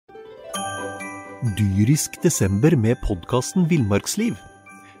Dyrisk desember med podcasten Villmarksliv.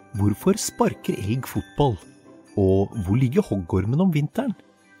 Hvorfor sparker elg fotball? Og hvor ligger hoggormen om vinteren?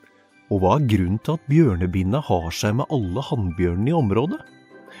 Og hva grunnen til at bjørnebinna har seg med alle hannbjørnene i området?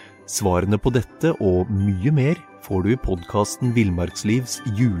 Svarene på dette og mye mer får du i podcasten Villmarkslivs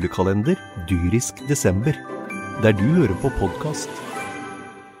julekalender Dyrisk desember, der du hører på podcast.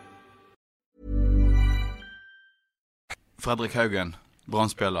 Fredrik Haugen,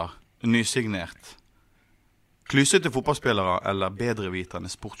 Brannspiller, nysignert. Klysete fotballspillere eller bedrevitende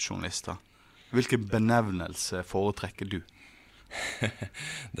sportsjournalister? Hvilken benevnelse foretrekker du?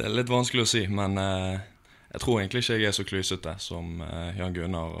 Det litt vanskelig å si, men jeg tror egentlig ikke jeg så klysete som Jan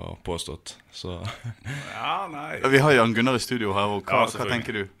Gunnar har påstått. Så. Ja, nei. Vi har Jan Gunnar i studio her, og hva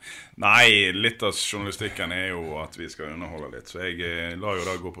tenker du? Nei, litt av journalistikken jo at vi skal underholde litt, så jeg lar jo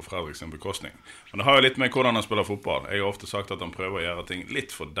da gå på Fredriks bekostning. Men det har jo litt med hvordan han spiller fotball. Jeg har ofte sagt at han prøver å gjøre ting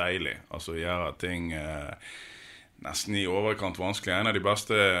litt for deilig, altså gjøre ting nesten i overkant vanskelig. En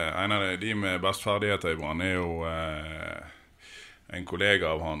av de med best ferdigheter i Brann jo en kollega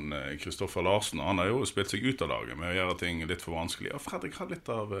av han, Kristoffer Larsen. Han har jo spilt seg ut av laget med å gjøre ting litt for vanskelig. Og Fredrik har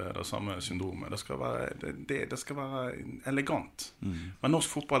litt av det samme syndromet. Det skal være elegant. Men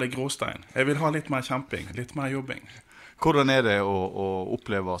norsk fotball gråstein. Jeg vil ha litt mer kjemping, litt mer jobbing. Hvordan det å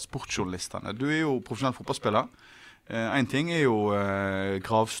oppleve sportsjournalistene? Du jo profesjonell fotballspiller. En ting jo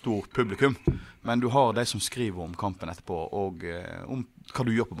gravstort publikum, men du har de som skriver om kampen etterpå, og om hva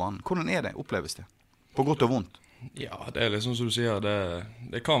du gjør på banen. Hvordan det? Oppleves det? På godt og vondt? Ja, det liksom som du sier,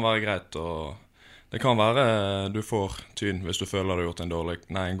 det kan være greit, og det kan være du får tyn hvis du føler du har gjort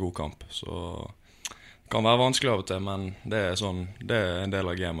en god kamp. Så det kan være vanskelig av og til, men det sånn, det en del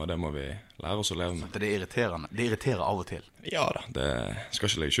av gamet, og det må vi lære oss å leve med. Så det irriterende? Det irriterer av og til? Ja da, det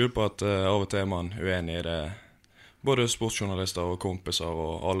skal ikke legge skjul på at av og til man uenig i det. Både sportsjournalister og kompiser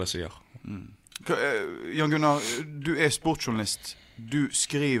og alle sier. Jan Gunnar, du sportsjournalist. Du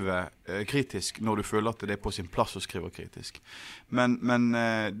skriver kritisk når du føler at det på sin plass å skrive kritisk. Men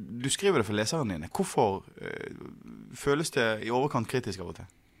du skriver det for leserne dine. Hvorfor føles det i overkant kritisk av og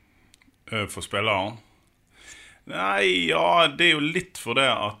til? For spilleren? Nei, ja, det jo litt for det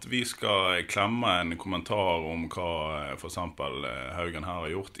at vi skal klemme en kommentar om hva for eksempel Haugen her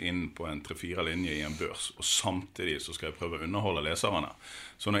har gjort inn på en 3-4 linje i en børs, og samtidig så skal jeg prøve å underholde leserne.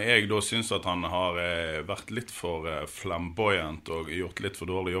 Så når jeg da synes at han har vært litt for flamboyant og gjort litt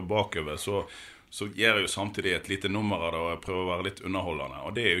for dårlig jobb bakover, så gjør jeg jo samtidig et lite nummer av det, og jeg prøver å være litt underholdende.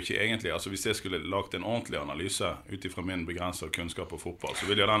 Og det jo ikke egentlig, altså hvis jeg skulle lagt en ordentlig analyse utifra min begrensede kunnskap på fotball, så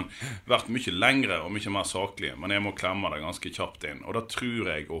ville den vært mye lengre og mye mer saklig, men jeg må klemme det ganske kjapt inn. Og da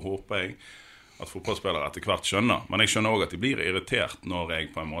tror jeg og håper jeg at fotballspillere etter hvert skjønner. Men jeg skjønner også at de blir irritert når jeg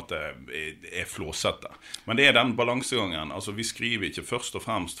på en måte flåsete. Men det den balansegangen. Altså vi skriver ikke først og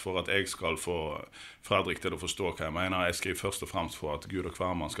fremst for at jeg skal få Fredrik til å forstå hva jeg mener. Jeg skriver først og fremst for at Gud og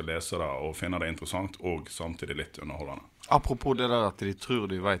hvermann skal lese det og finne det interessant, og samtidig litt underholdende. Apropos det der at de tror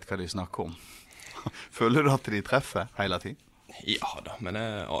de vet hva de snakker om. Føler du at de treffer hele tiden? Ja da, men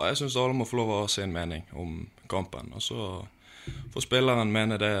jeg synes alle må få lov å ha sin mening om kampen, og så får spilleren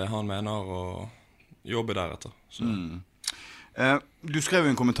mene det han mener, og jobbe deretter. Du skrev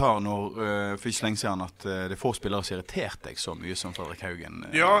en kommentar for ikke lenge siden at det får spillere som irritert deg så mye som Fredrik Haugen.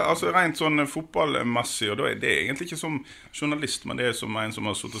 Ja, altså rent sånn fotballmessig, og da det egentlig ikke som journalist, men det som en som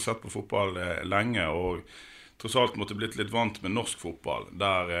har suttet og sett på fotball lenge, og tross alt måtte blitt litt vant med norsk fotball,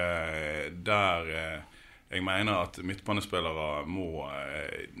 der jeg mener at midtbanespillere må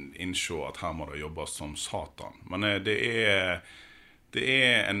innse at her må det jobbes som satan. Men det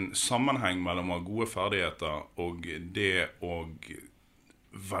en sammenheng mellom å ha gode ferdigheter og det å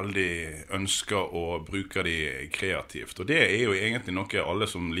veldig ønsker å bruke de kreativt. Og det jo egentlig noe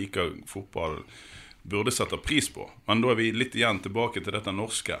alle som liker fotball burde sette pris på. Men da vi litt igjen tilbake til dette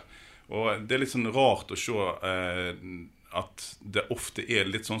norske. Og det litt sånn rart å se at det ofte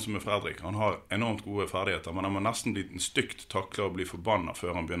litt sånn som med Fredrik. Han har enormt gode ferdigheter, men han må nesten bli stygt taklet og bli forbannet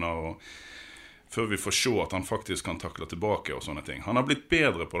før vi får se at han faktisk kan takle tilbake og sånne ting. Han har blitt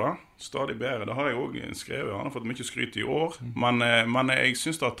bedre på det, stadig bedre. Det har jeg også skrevet. Han har fått mye skryt i år, men jeg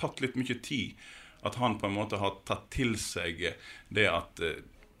synes det har tatt litt mye tid at han på en måte har tatt til seg det at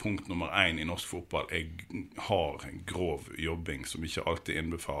punkt nummer 1 i norsk fotball har grov jobbing som ikke alltid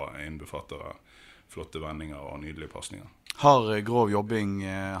innbefatter flotte vendinger og nydelige passninger. Har grov jobbing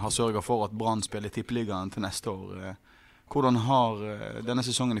har sørget for at Brann spiller tippeligaen til neste år. Hvordan har denne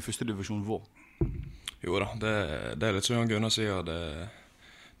sesongen i første divisjon vært? Jo da, det litt som Jan Gunnar sier,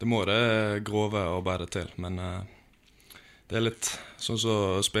 det må det grove arbeidet til, men det litt sånn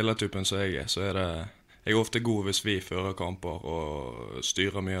som spillertypen som jeg så det jeg er ofte god hvis vi fører kamper og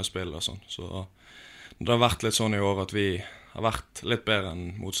styrer mye av spillet og sånn. Så det har vært litt sånn i år at vi har vært litt bedre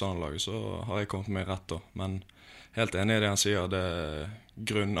enn motstanderlaget, så har jeg kommet med rett da. Men helt enig i det han sier, det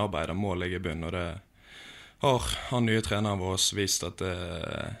grunnarbeidet må ligge i bunn, og det har han nye treneren vår vist at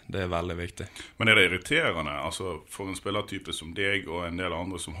det er veldig viktig. Men er det irriterende, altså for en spillertype som deg og en del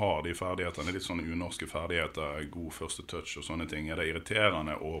andre som har de ferdighetene, litt sånne unorske ferdigheter, god første touch og sånne ting, er det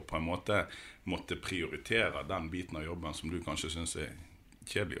irriterende å på en måte måtte prioritere den biten av jobben som du kanskje synes er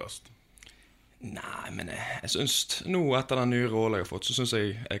kjedeligast? Nei, men jeg synes nå etter den nye rollen jeg har fått, så synes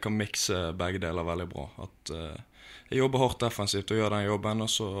jeg kan mikse begge deler veldig bra. At jeg jobber hardt defensivt og gjør den jobben,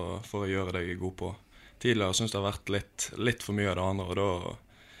 og så får jeg gjøre det jeg er god på. Tidligere synes det har vært litt for mye av det andre, og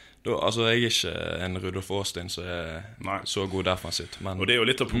da altså jeg er ikke en Rudolf Aastin som er så god defensivt. Men og det er jo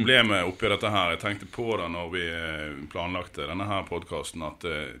litt av problemet oppi dette her. Jeg tenkte på det når vi planlagte denne her podcasten, at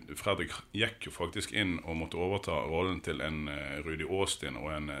Fredrik gikk jo faktisk inn og måtte overta rollen til en Rudi Aastin og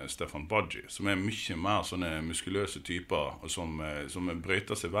en Stefan Badji, som er mye mer sånne muskuløse typer som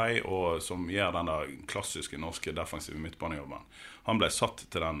brøyter seg vei, og som gjør den der klassiske norske defensive midtbanejobben. Han ble satt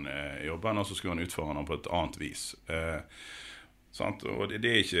til den jobben, og så skulle han utføre den på et annet vis. Sant? Og det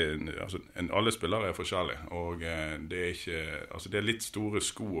er ikke, altså, alle spillere er forskjellige, og det er ikke, altså, det er litt store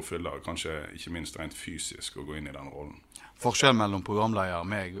sko å fylle, kanskje ikke minst rent fysisk å gå inn i den rollen. Forskjellen mellom programleder,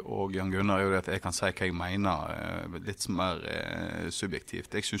 meg og Jan Gunnar er jo det at jeg kan si hva jeg mener, litt mer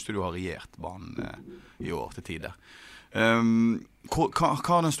subjektivt. Jeg synes du har regjert banen i år til tider. Hva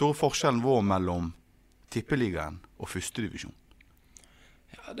er den store forskjellen vår mellom tippeligaen og første divisjon?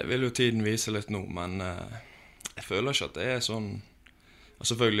 Ja, det vil jo tiden vise litt nå, men jeg føler ikke at det er sånn.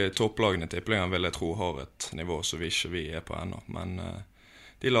 Selvfølgelig topplagene i tippeligaen vil jeg tro har et nivå som vi ikke er på ennå, men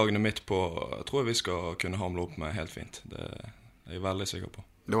de lagene midt på tror jeg vi skal kunne hamle opp med helt fint. Det er jeg veldig sikker på.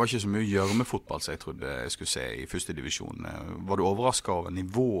 Det var ikke så mye gjørmefotball som jeg trodde jeg skulle se i første divisjon. Var du overrasket over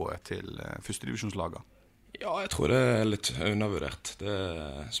nivået til første divisjonslaget? Ja, jeg tror det er litt undervurdert.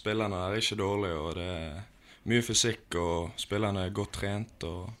 Spillerne er ikke dårlige, og det er mye fysikk, og spillerne er godt trent.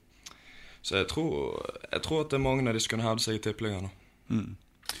 Så jeg tror at det er mange av de som kunne hevde seg i tippeligaen nå.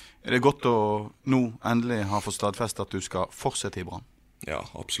 Er det godt å nå endelig ha fått stadfestet at du skal fortsette i Brann? Ja,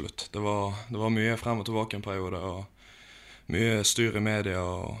 absolutt. Det var mye frem og tilbake en periode, og mye styr i media,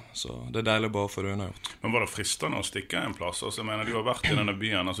 så det er deilig bare å få det unnagjort. Men var det fristende å stikke en plass? Altså, jeg mener, du har vært i denne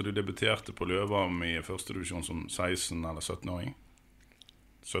byen, altså du debuterte på Løvam i første divisjon som 16- eller 17-åring?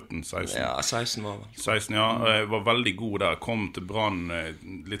 17-16? Ja, 16 var vel. 16, ja. Jeg var veldig god der. Kom til Brann,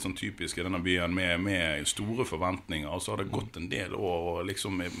 litt sånn typisk i denne byen, med store forventninger. Og så har det gått en del år, og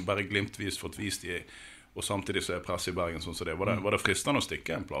liksom bare glimtvis fått vist de, og samtidig så er press i Bergen sånn som det. Var det fristende å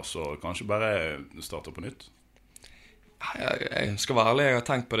stikke en plass, og kanskje bare starte på nytt? Jeg skal være ærlig, jeg har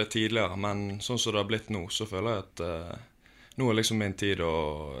tenkt på det tidligere, men sånn som det har blitt nå, så føler jeg at nå er liksom min tid,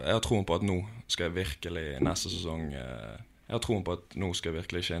 og jeg har troen på at nå skal jeg virkelig neste sesong jeg har troen på at nå skal jeg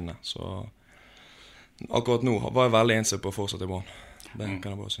virkelig skinne. Så akkurat nå var jeg veldig innstilt på å fortsette i Brann. Det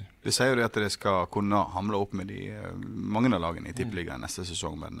kan jeg bare si. Det sier jo det at det skal kunne hamle opp med de mange av lagene i tippeligaen neste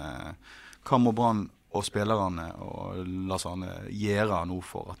sesong, men hva må Brann og spillerne og Lars Arne gjøre nå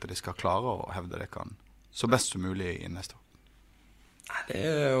for at de skal klare å hevde det kan så best som mulig i neste år? Det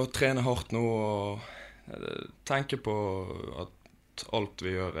er å trene hardt nå og tenke på at alt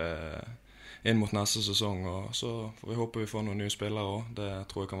vi gjør inn mot neste sesong, og så får vi håpe vi får noen nye spillere også. Det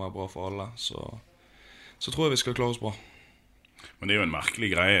tror jeg kan være bra for alle, så tror jeg vi skal klare oss bra. Men det er jo en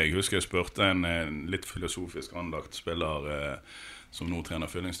merkelig greie. Jeg husker jeg spurte en litt filosofisk anlagt spiller som nå trener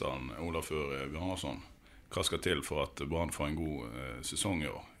Fyllingsdalen, Olafur Bjarnason. Hva skal til for at Brann får en god sesong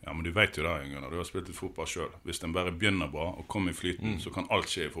i år? Ja, men du vet jo det, Gunnar. Du har spilt litt fotball selv. Hvis den bare begynner bra og kommer i flyten, så kan alt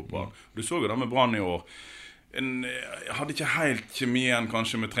skje i fotball. Du så jo det med Brann i år. Jeg hadde ikke helt kjemien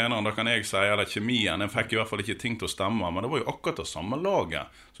kanskje med treneren, da kan jeg si, eller kjemien, jeg fikk i hvert fall ikke ting til å stemme, men det var jo akkurat det samme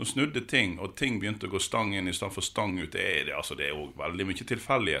laget som snudde ting, og ting begynte å gå stang inn i stedet for stang ut. Det er jo veldig mye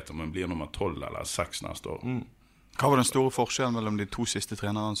tilfeldighet om man blir nummer 12 eller 6 neste år. Hva var den store forskjellen mellom de 2 siste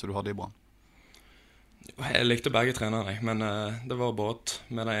trenerne som du hadde i Brann? Jeg likte begge trenerne, men det var bare at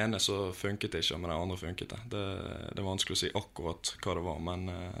med den ene så funket det ikke, og med den andre funket det. Det er vanskelig å si akkurat hva det var,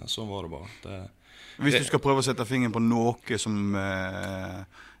 men sånn var det bare. Hvis du skal prøve å sette fingeren på noe som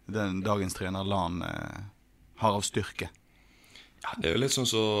den dagens trener Lan har av styrke? Ja, det er jo litt sånn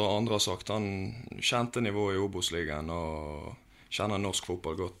som andre har sagt. Han kjente nivået i Obos-ligaen og kjenner norsk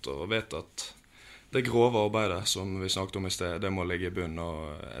fotball godt, og vet at det grove arbeidet som vi snakket om i sted, det må ligge i bunn,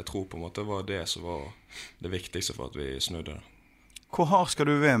 og jeg tror på en måte det var det som var det viktigste for at vi snudde det. Hvor hard skal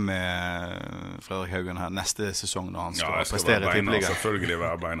du være med Fredrik Haugen her neste sesong når han skal prestere i Tippeligaen? Selvfølgelig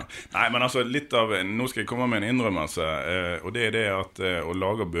være beina. Nei, men altså nå skal jeg komme med en innrømmelse, og det er det at å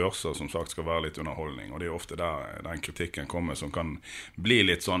lage børser som sagt skal være litt underholdning, og det er ofte der den kritikken kommer som kan bli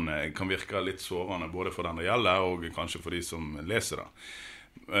litt sånn, kan virke litt sårende både for den det gjelder og kanskje for de som leser det.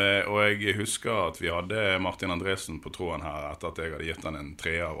 Og jeg husker at vi hadde Martin Andresen på tråden her etter at jeg hadde gitt han en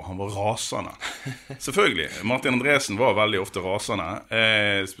 3, og han var rasende. Selvfølgelig, Martin Andresen var veldig ofte rasende,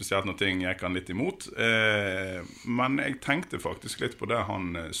 spesielt når ting gikk han litt imot. Men jeg tenkte faktisk litt på det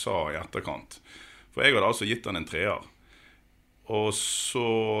han sa i etterkant. For jeg hadde altså gitt han en 3. Og så,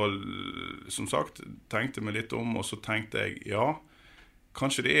 som sagt, tenkte jeg meg litt om, og så tenkte jeg, ja,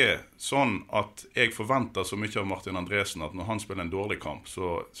 kanskje det er sånn at jeg forventer så mye av Martin Andresen at når han spiller en dårlig kamp,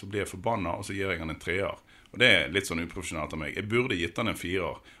 så blir jeg forbannet, og så gir jeg han en 3. Og det er litt sånn uprofesjonelt av meg. Jeg burde gitt han en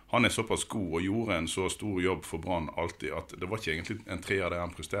 4. Han er såpass god og gjorde en så stor jobb for Brann alltid, at det var ikke egentlig en 3 det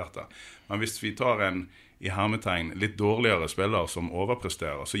han presterte. Men hvis vi tar en, i hermetegn, litt dårligere spiller som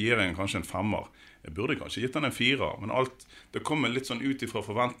overpresterer, så gir jeg kanskje en 5. Jeg burde kanskje gitt han en 4, men det kommer litt sånn ut ifra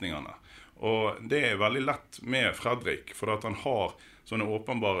forventningene. Og det er veldig lett med Fredrik, for at han har sånne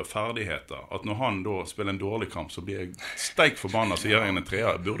åpenbare ferdigheter, at når han da spiller en dårlig kamp, så blir jeg steik forbannet, så gir jeg en 3.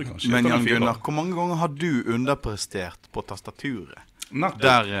 Jeg burde kanskje Men Jan Gunnar, hvor mange ganger har du underprestert på tastaturet? Nettopp.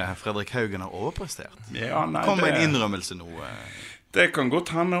 Der Fredrik Haugen har overprestert? Ja, nei, Kom med en innrømmelse nå. Det kan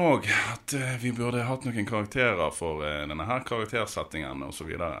godt hende også at vi burde hatt noen karakterer for denne her karaktersettingen og så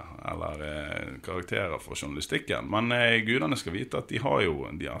videre, eller karakterer for journalistikken. Men gudene skal vite at de har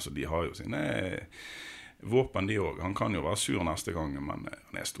jo sine våpen de også. Han kan jo være sur neste gang, men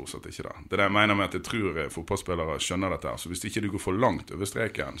han er stort sett ikke det. Det er det jeg mener med at jeg tror fotballspillere skjønner dette. Så hvis ikke du går for langt over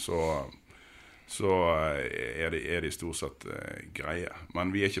streken, så er de stort sett greie.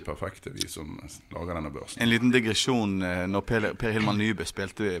 Men vi er ikke perfekte, vi som lager denne børsen. En liten digresjon. Når Per Hilmar Nybø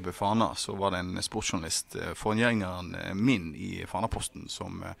spilte i Fana, så var det en sportsjournalist, forgjengeren min i Fana-posten,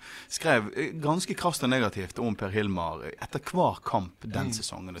 som skrev ganske krasst og negativt om Per Hilmar etter hver kamp den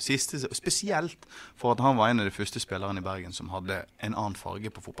sesongen. Det siste, spesielt for at han var en av de første spillerne i Bergen som hadde en annen farge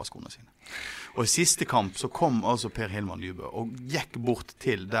på fotballskoene sine. Og i siste kamp så kom altså Per Hilmar Nybø og gikk bort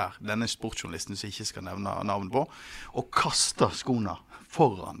til der denne sportsjournalisten som ikke skal nevne navn på, og kastet skoene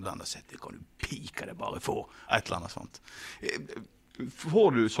foran den og sier, kan du pike det bare for et eller annet sånt.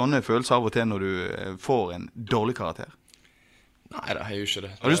 Får du sånne følelser av og til når du får en dårlig karakter? Nei, det er jo ikke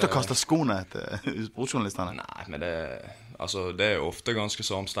det. Har du lyst til å kaste skoene etter sportsjournalistene? Nei, men det er jo ofte ganske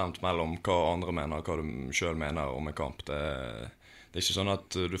samstemt mellom hva andre mener og hva du selv mener om en kamp. Det er ikke sånn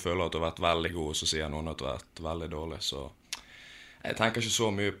at du føler at du har vært veldig god, og så sier noen at du har vært veldig dårlig. Så jeg tenker ikke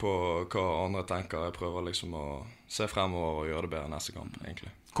så mye på hva andre tenker. Jeg prøver liksom å se fremover og gjøre det bedre neste kamp, egentlig.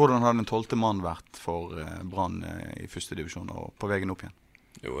 Hvordan har den 12. mann vært for Brann i første divisjon og på veien opp igjen?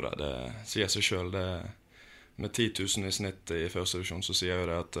 Jo da, det sier seg selv. Med 10 000 i snitt i første divisjon, så sier jo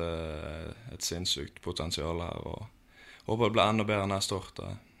det at et sinnssykt potensial her, og håper det blir enda bedre neste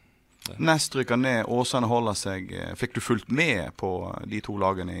år. Nest rykker ned, Åsane holder seg. Fikk du fulgt med på de 2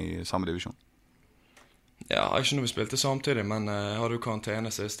 lagene i samme divisjon? Ja, ikke når vi spilte samtidig, men jeg hadde jo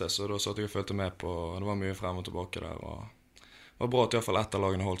karantene siste, så da satt jeg og følte med på, det var mye frem og tilbake der, og det var bra at i hvert fall ett av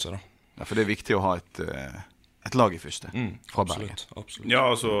lagene holdt seg da. Ja, for det er viktig å ha et lag i første, fra Bergen. Absolutt. Ja,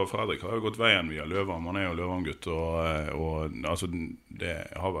 altså Fredrik har jo gått veien via Løvam, han er jo Løvam-gutt, og altså, det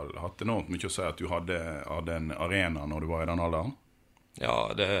har vel hatt enormt mye å si at du hadde en arena når du var i den alderen?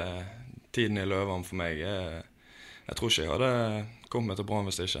 Ja, tiden i Løvam for meg, jeg tror ikke jeg hadde kommet til Brann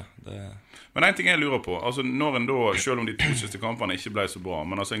hvis ikke. Men en ting jeg lurer på, altså når en da, selv om de 2 siste kampene ikke ble så bra,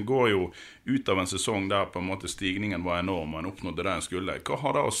 men altså en går jo ut av en sesong der på en måte stigningen var enorm, og en oppnådde det en skulle. Hva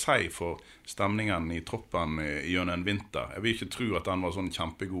har det å si for stemningen i troppen gjennom en vinter? Jeg vil ikke tro at den var sånn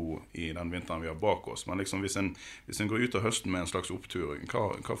kjempegod i den vinteren vi har bak oss, men liksom hvis en går ut av høsten med en slags opptur,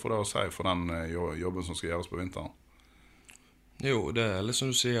 hva får det å si for den jobben som skal gjøres på vinteren? Jo, det er litt som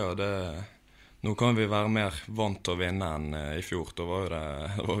du sier, nå kan vi være mer vant til å vinne enn i fjor. Da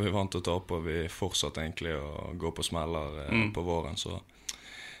var vi vant til å tape, og vi fortsatte egentlig å gå på smeller på våren. Så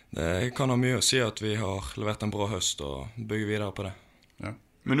det kan ha mye å si at vi har levert en bra høst og bygger videre på det. Ja.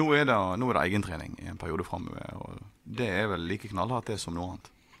 Men nå er det egentrening i en periode fremover, og det er vel like knallhardt det som noe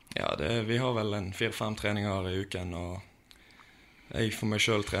annet? Ja, vi har vel 4-5 treninger i uken, og jeg for meg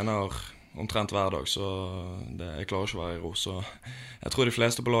selv trener omtrent hver dag, så jeg klarer ikke å være i ro. Så jeg tror de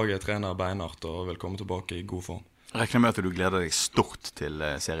fleste på laget trener beinhardt og vil komme tilbake i god form. Regner med at du gleder deg stort til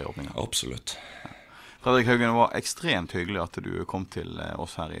serieåpningen? Absolutt. Fredrik Haugen, det var ekstremt hyggelig at du kom til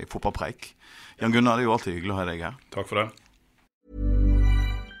oss her i Fotballpreik. Jan Gunnar, det er jo alltid hyggelig å ha deg her. Takk for det.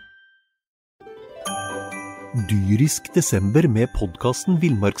 dyrisk desember med podcasten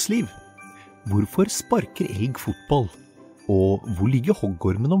Villmarksliv. Hvorfor sparker elg fotball? Og hvor ligger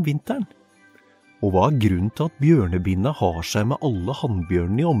hoggormen om vinteren? Og hva grunnen til at bjørnebinna har seg med alle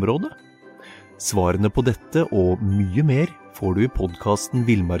hannbjørnene i området? Svarene på dette og mye mer får du i podcasten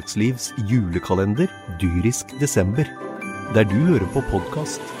Villmarkslivs julekalender dyrisk desember, der du hører på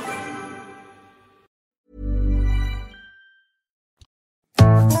podcast.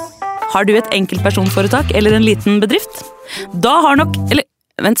 Har du et enkeltpersonforetak eller en liten bedrift? Da har nok... Eller,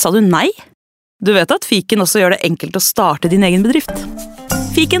 vent, sa du nei? Du vet at Fiken også gjør det enkelt å starte din egen bedrift.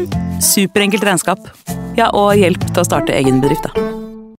 Fiken, superenkelt regnskap. Ja, og hjelp til å starte egen bedrift da.